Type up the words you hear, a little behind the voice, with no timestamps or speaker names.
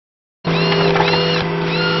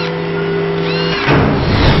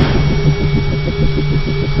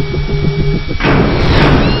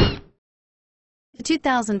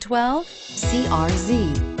2012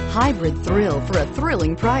 CRZ. Hybrid thrill for a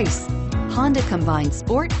thrilling price. Honda combines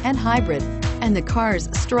sport and hybrid, and the car's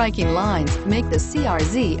striking lines make the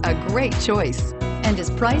CRZ a great choice and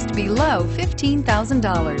is priced below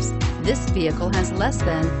 $15,000. This vehicle has less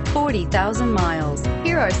than 40,000 miles.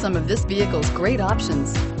 Here are some of this vehicle's great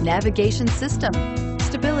options: navigation system,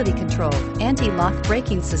 stability control, anti-lock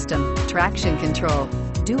braking system, traction control,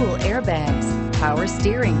 dual airbags, power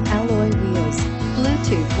steering, alloy wheels,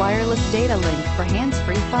 Bluetooth wireless data link for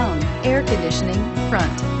hands-free phone, air conditioning,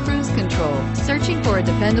 front, cruise control. Searching for a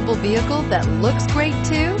dependable vehicle that looks great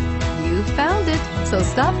too? You found it, so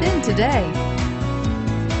stop in today.